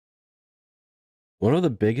One of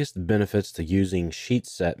the biggest benefits to using Sheet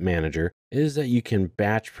Set Manager is that you can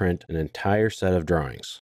batch print an entire set of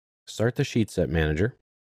drawings. Start the Sheet Set Manager,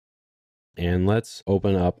 and let's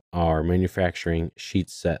open up our manufacturing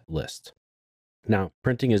sheet set list. Now,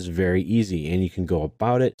 printing is very easy, and you can go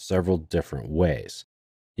about it several different ways.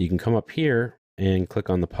 You can come up here and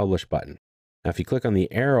click on the Publish button. Now, if you click on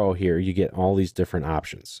the arrow here, you get all these different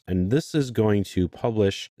options. And this is going to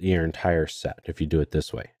publish your entire set if you do it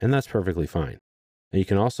this way. And that's perfectly fine. Now, you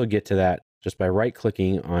can also get to that just by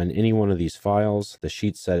right-clicking on any one of these files, the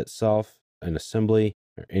sheet set itself, an assembly,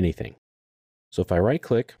 or anything. So if I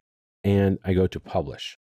right-click and I go to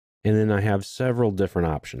Publish, and then I have several different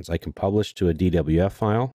options. I can publish to a DWF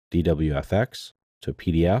file, DWFX, to a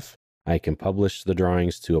PDF. I can publish the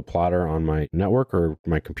drawings to a plotter on my network or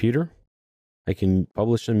my computer. I can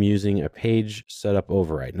publish them using a page setup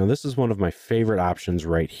override. Now, this is one of my favorite options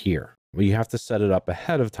right here. But you have to set it up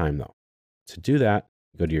ahead of time, though. To do that,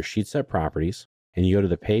 go to your sheet set properties, and you go to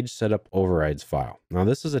the page setup overrides file. Now,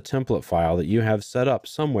 this is a template file that you have set up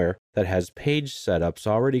somewhere that has page setups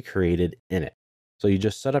already created in it. So you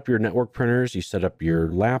just set up your network printers, you set up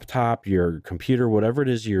your laptop, your computer, whatever it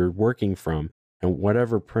is you're working from, and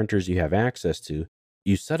whatever printers you have access to,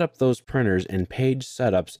 you set up those printers and page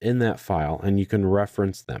setups in that file, and you can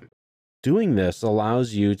reference them. Doing this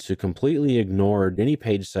allows you to completely ignore any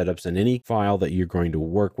page setups in any file that you're going to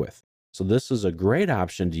work with. So this is a great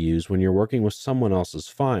option to use when you're working with someone else's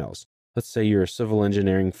files. Let's say you're a civil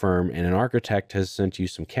engineering firm and an architect has sent you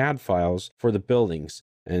some CAD files for the buildings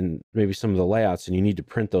and maybe some of the layouts, and you need to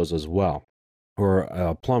print those as well. Or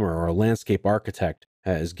a plumber or a landscape architect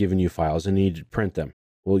has given you files and you need to print them.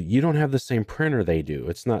 Well, you don't have the same printer they do.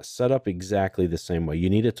 It's not set up exactly the same way. You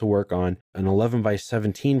need it to work on an 11 by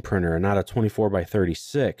 17 printer and not a 24 by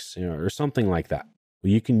 36, or something like that.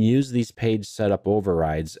 Well, you can use these page setup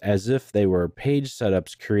overrides as if they were page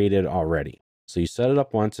setups created already. So you set it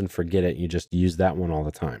up once and forget it. And you just use that one all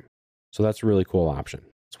the time. So that's a really cool option.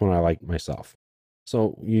 It's one I like myself.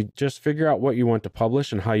 So you just figure out what you want to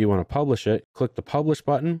publish and how you want to publish it. Click the Publish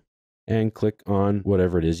button and click on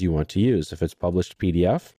whatever it is you want to use. If it's published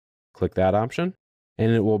PDF, click that option,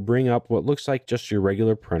 and it will bring up what looks like just your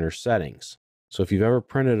regular printer settings. So if you've ever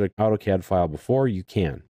printed an AutoCAD file before, you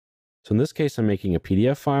can. So in this case, I'm making a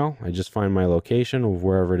PDF file. I just find my location of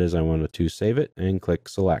wherever it is I want to save it and click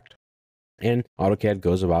Select. And AutoCAD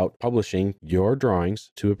goes about publishing your drawings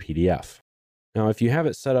to a PDF. Now, if you have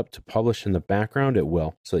it set up to publish in the background, it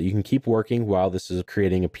will, so that you can keep working while this is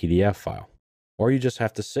creating a PDF file. Or you just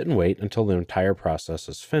have to sit and wait until the entire process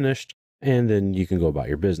is finished, and then you can go about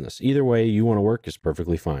your business. Either way you want to work is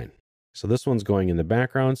perfectly fine. So this one's going in the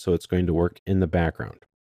background, so it's going to work in the background.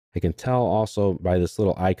 I can tell also by this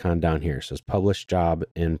little icon down here. It says Publish Job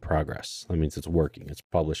in Progress. That means it's working, it's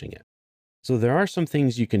publishing it. So there are some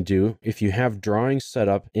things you can do if you have drawings set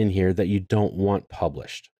up in here that you don't want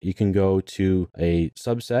published. You can go to a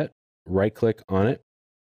subset, right-click on it.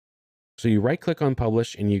 So you right-click on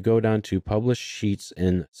Publish and you go down to Publish Sheets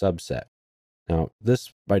in Subset. Now,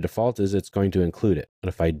 this by default is it's going to include it. But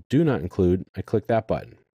if I do not include, I click that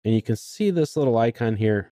button. And you can see this little icon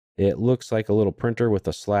here. It looks like a little printer with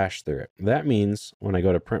a slash through it. That means when I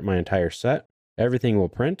go to print my entire set, everything will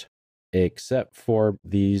print except for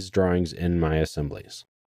these drawings in my assemblies.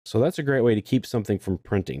 So that's a great way to keep something from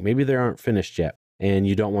printing. Maybe they aren't finished yet and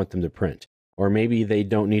you don't want them to print. Or maybe they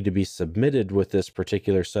don't need to be submitted with this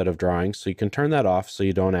particular set of drawings, so you can turn that off so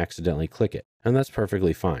you don't accidentally click it. And that's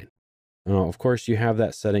perfectly fine. Now, of course, you have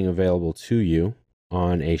that setting available to you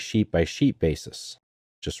on a sheet-by-sheet basis.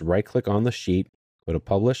 Just right-click on the sheet, go to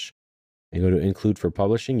Publish, and go to Include for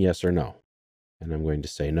Publishing, yes or no. And I'm going to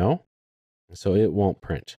say no, so it won't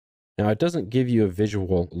print. Now, it doesn't give you a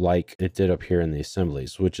visual like it did up here in the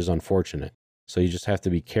assemblies, which is unfortunate. So you just have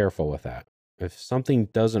to be careful with that. If something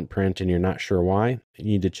doesn't print and you're not sure why, you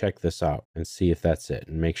need to check this out and see if that's it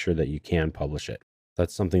and make sure that you can publish it.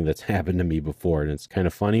 That's something that's happened to me before, and it's kind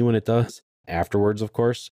of funny when it does, afterwards, of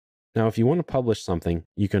course. Now, if you want to publish something,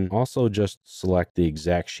 you can also just select the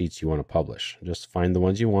exact sheets you want to publish. Just find the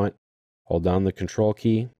ones you want, hold down the Control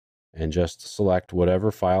key, and just select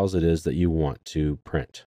whatever files it is that you want to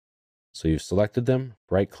print. So you've selected them,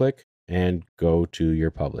 right-click, and go to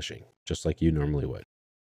your publishing, just like you normally would.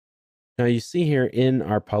 Now you see here in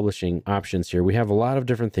our publishing options here, we have a lot of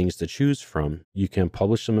different things to choose from. You can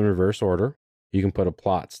publish them in reverse order. You can put a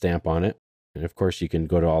plot stamp on it. And of course, you can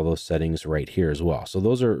go to all those settings right here as well. So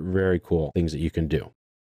those are very cool things that you can do.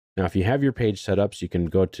 Now, if you have your page setups, you can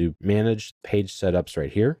go to Manage Page Setups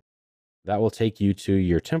right here. That will take you to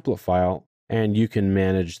your template file, and you can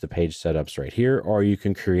manage the page setups right here, or you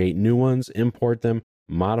can create new ones, import them,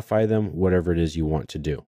 modify them, whatever it is you want to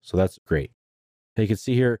do. So that's great. You can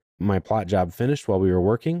see here, my plot job finished while we were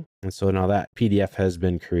working. And so now that PDF has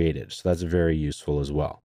been created. So that's very useful as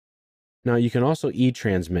well. Now you can also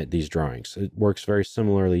e-transmit these drawings. It works very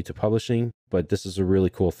similarly to publishing, but this is a really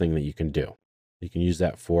cool thing that you can do. You can use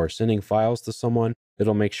that for sending files to someone.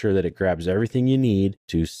 It'll make sure that it grabs everything you need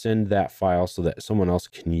to send that file so that someone else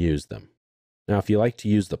can use them. Now, if you like to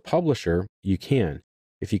use the publisher, you can.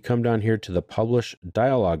 If you come down here to the Publish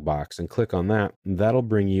dialog box and click on that, that'll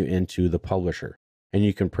bring you into the publisher. And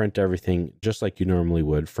you can print everything just like you normally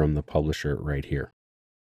would from the publisher right here.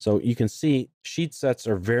 So you can see sheet sets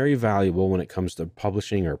are very valuable when it comes to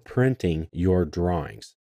publishing or printing your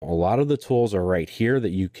drawings. A lot of the tools are right here that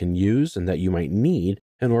you can use and that you might need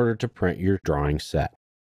in order to print your drawing set.